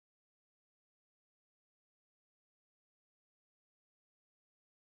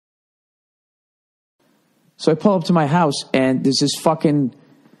So I pull up to my house, and there's this fucking,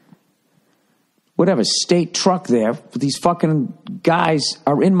 whatever, state truck there. These fucking guys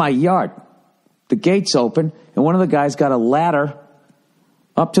are in my yard. The gate's open, and one of the guys got a ladder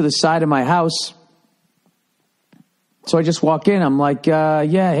up to the side of my house. So I just walk in. I'm like, yeah,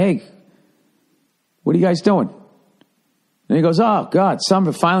 hey, what are you guys doing? And he goes, oh, God,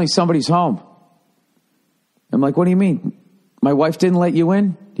 finally somebody's home. I'm like, what do you mean? My wife didn't let you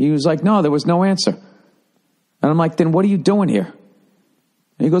in? He was like, no, there was no answer. And I'm like, then what are you doing here?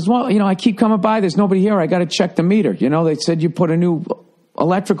 And he goes, well, I keep coming by. There's nobody here. I got to check the meter. They said you put a new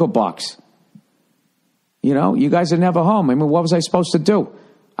electrical box. You guys are never home. I mean, what was I supposed to do?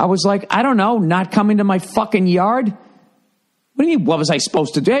 I was like, I don't know, not come into my fucking yard? What do you mean, what was I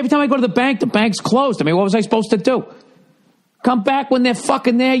supposed to do? Every time I go to the bank's closed. I mean, what was I supposed to do? Come back when they're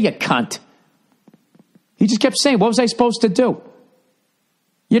fucking there, you cunt. He just kept saying, what was I supposed to do?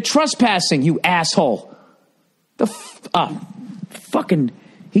 You're trespassing, you asshole.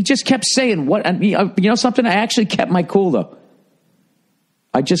 He just kept saying, what? Something? I actually kept my cool, though.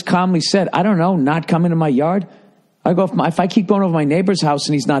 I just calmly said, I don't know, not come into my yard. I go, if I keep going over my neighbor's house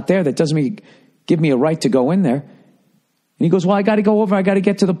and he's not there, that doesn't give me a right to go in there. And he goes, well, I got to go over. I got to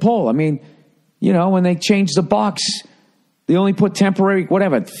get to the pole. I mean, when they change the box, they only put temporary,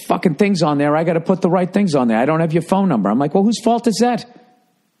 whatever, fucking things on there. I got to put the right things on there. I don't have your phone number. I'm like, well, whose fault is that?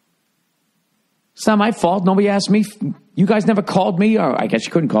 It's not my fault. Nobody asked me. You guys never called me, or I guess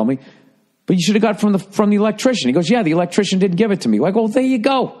you couldn't call me. But you should have got it from the electrician. He goes, yeah, the electrician didn't give it to me. I go, well, there you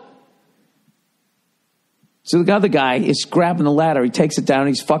go. So the other guy is grabbing the ladder. He takes it down.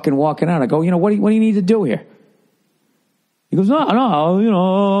 He's fucking walking out. I go, what do you need to do here? He goes, no,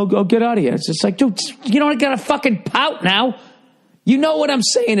 I'll get out of here. It's just like, dude, you don't got to fucking pout now. You know what I'm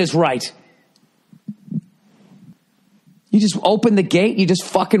saying is right. You just open the gate. You just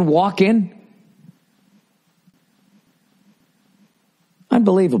fucking walk in.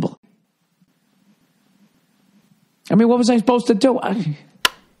 Unbelievable. I mean, what was I supposed to do?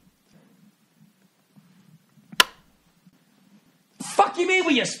 Fuck you mean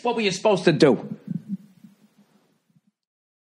what were you supposed to do?